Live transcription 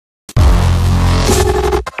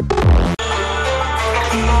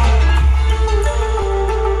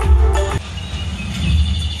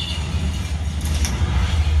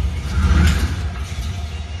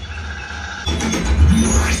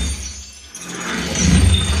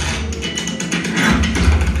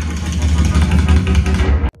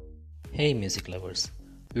Hey music lovers,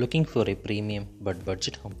 looking for a premium but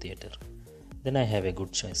budget home theater? Then I have a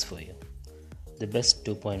good choice for you. The best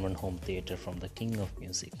 2.1 home theater from the king of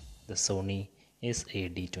music, the Sony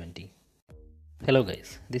SA-D20. Hello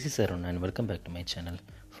guys, this is Arun and welcome back to my channel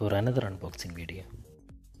for another unboxing video.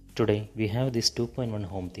 Today we have this 2.1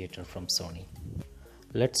 home theater from Sony.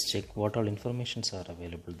 Let's check what all informations are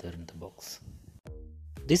available there in the box.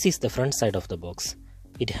 This is the front side of the box.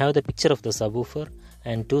 It have the picture of the subwoofer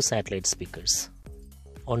and two satellite speakers.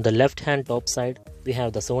 On the left hand top side, we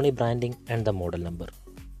have the Sony branding and the model number.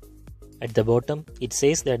 At the bottom, it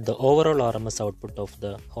says that the overall RMS output of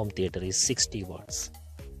the home theater is 60 watts.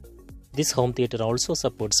 This home theater also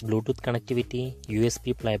supports Bluetooth connectivity,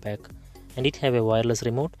 USB playback, and it have a wireless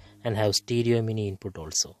remote and have stereo mini input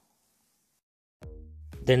also.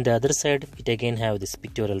 Then the other side, it again have this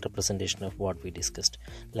pictorial representation of what we discussed,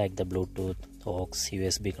 like the Bluetooth, aux,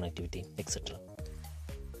 USB connectivity, etc.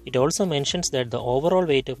 It also mentions that the overall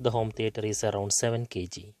weight of the home theater is around 7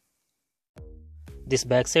 kg. This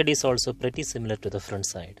backside is also pretty similar to the front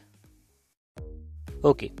side.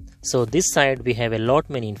 Okay, so this side we have a lot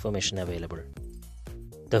many information available.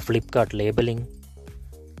 The Flipkart labeling,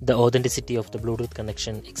 the authenticity of the Bluetooth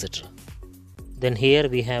connection, etc. Then here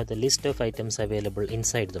we have the list of items available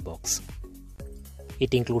inside the box.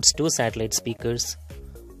 It includes two satellite speakers,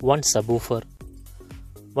 one subwoofer,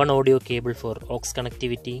 one audio cable for aux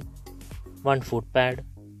connectivity, one footpad,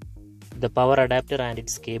 the power adapter and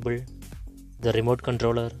its cable, the remote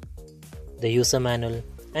controller, the user manual,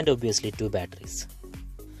 and obviously two batteries.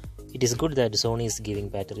 It is good that Sony is giving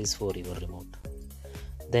batteries for your remote.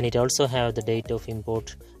 Then it also have the date of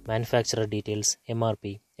import, manufacturer details,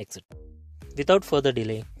 MRP, etc. Without further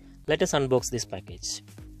delay, let us unbox this package.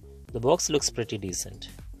 The box looks pretty decent.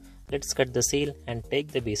 Let's cut the seal and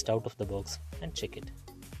take the beast out of the box and check it.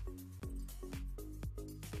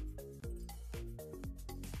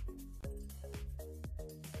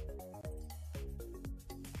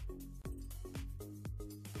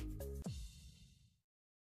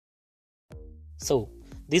 So,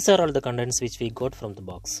 these are all the contents which we got from the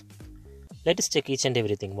box. Let us check each and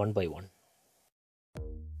everything one by one.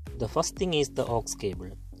 The first thing is the aux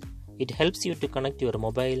cable. It helps you to connect your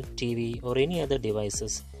mobile, TV or any other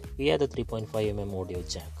devices via the 3.5mm audio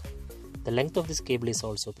jack. The length of this cable is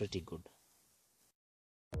also pretty good.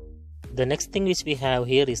 The next thing which we have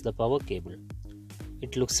here is the power cable.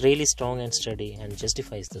 It looks really strong and sturdy and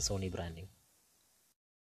justifies the Sony branding.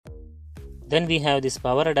 Then we have this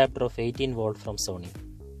power adapter of 18 volt from Sony.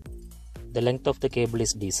 The length of the cable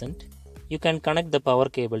is decent. You can connect the power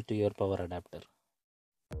cable to your power adapter.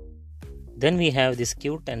 Then we have this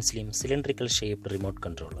cute and slim cylindrical shaped remote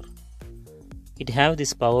controller. It have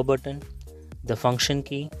this power button, the function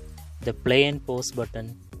key, the play and pause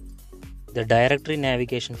button, the directory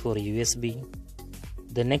navigation for USB,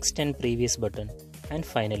 the next and previous button, and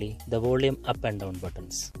finally the volume up and down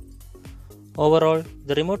buttons. Overall,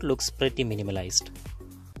 the remote looks pretty minimalized.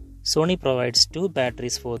 Sony provides two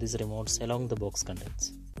batteries for these remotes along the box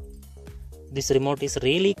contents. This remote is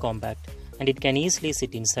really compact and it can easily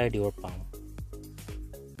sit inside your palm.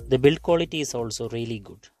 The build quality is also really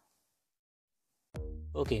good.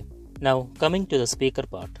 Okay, now coming to the speaker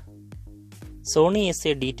part. Sony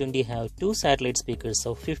SA-D20 have two satellite speakers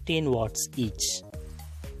of 15 watts each.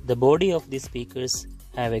 The body of these speakers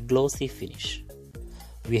have a glossy finish.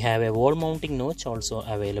 We have a wall mounting notch also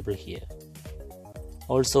available here.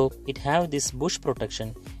 Also, it have this bush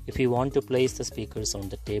protection if you want to place the speakers on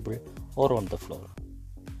the table or on the floor.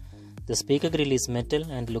 The speaker grill is metal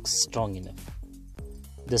and looks strong enough.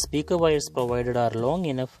 The speaker wires provided are long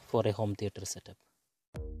enough for a home theater setup.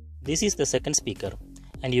 This is the second speaker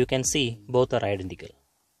and you can see both are identical.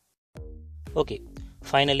 Okay,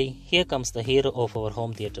 finally here comes the hero of our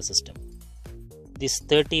home theater system. This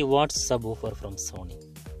 30 watts subwoofer from Sony.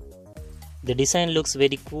 The design looks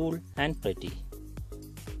very cool and pretty.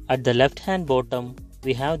 At the left hand bottom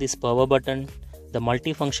we have this power button, the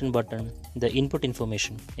multifunction button, the input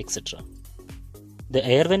information, etc. The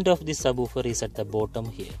air vent of this subwoofer is at the bottom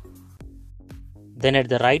here. Then at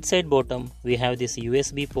the right side bottom we have this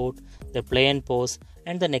USB port, the play and pause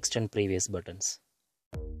and the next and previous buttons.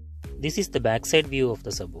 This is the backside view of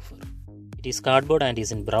the subwoofer. It is cardboard and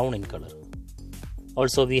is in brown in color.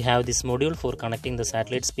 Also we have this module for connecting the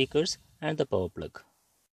satellite speakers and the power plug.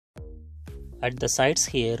 At the sides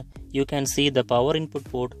here you can see the power input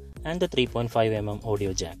port and the 3.5mm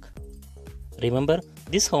audio jack. Remember,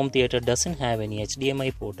 this home theater doesn't have any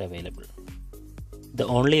HDMI port available. The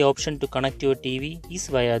only option to connect your TV is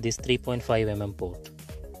via this 3.5mm port,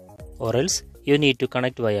 or else you need to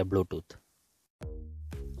connect via Bluetooth.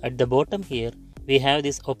 At the bottom here we have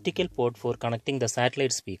this optical port for connecting the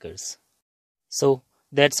satellite speakers. So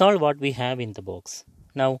that's all what we have in the box.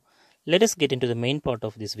 Now let us get into the main part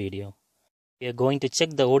of this video. We are going to check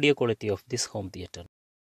the audio quality of this home theater.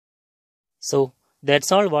 So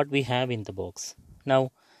that's all what we have in the box.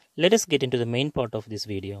 Now let us get into the main part of this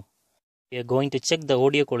video. We are going to check the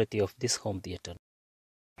audio quality of this home theater.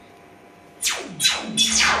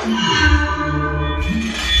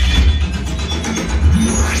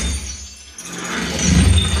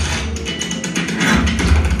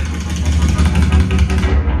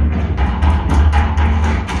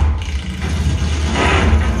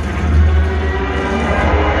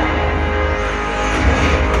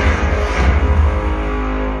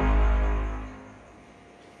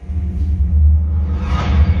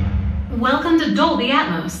 Welcome to Dolby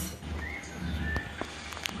Atmos.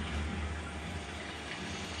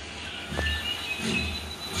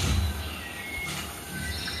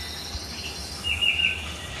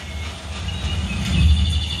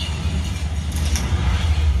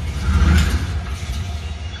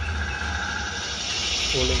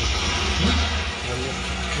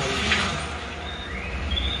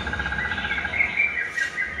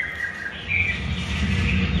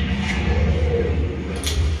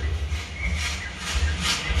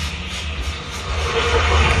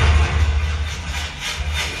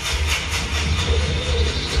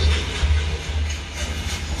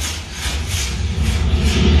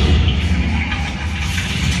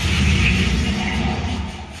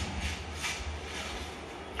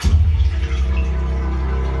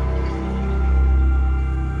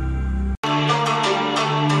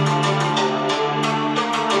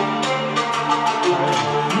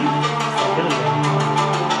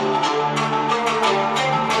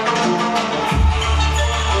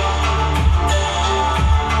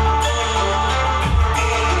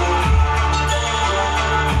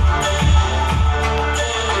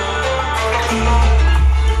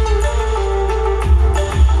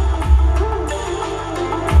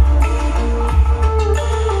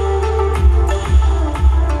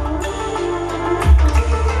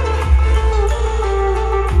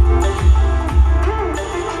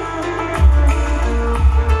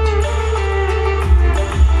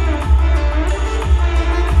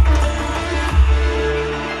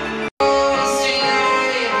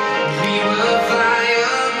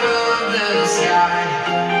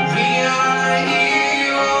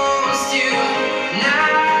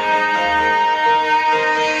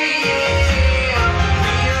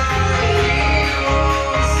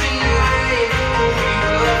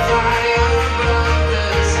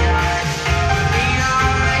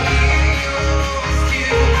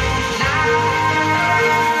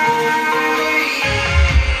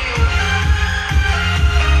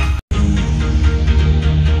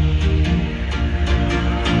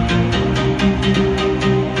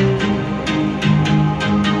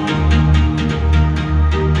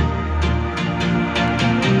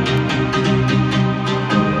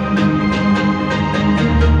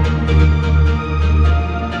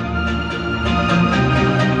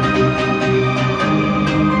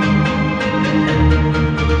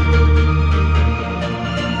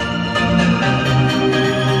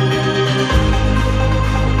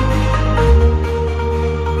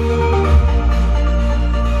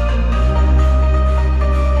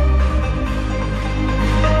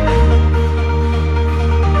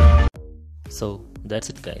 So that's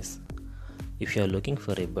it guys. If you are looking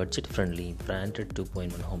for a budget-friendly branded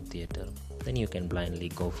 2.1 home theater, then you can blindly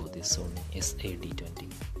go for this Sony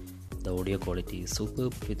SA-D20. The audio quality is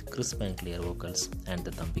superb with crisp and clear vocals and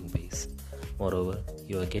the thumping bass. Moreover,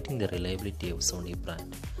 you are getting the reliability of Sony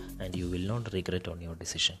brand and you will not regret on your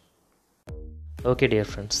decision. Okay dear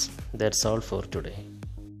friends, that's all for today.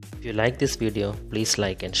 If you like this video, please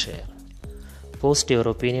like and share. Post your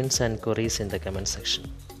opinions and queries in the comment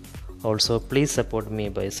section. Also, please support me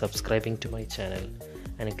by subscribing to my channel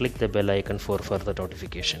and click the bell icon for further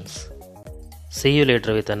notifications. See you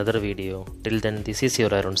later with another video. Till then, this is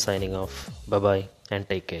your Arun signing off. Bye bye and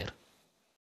take care.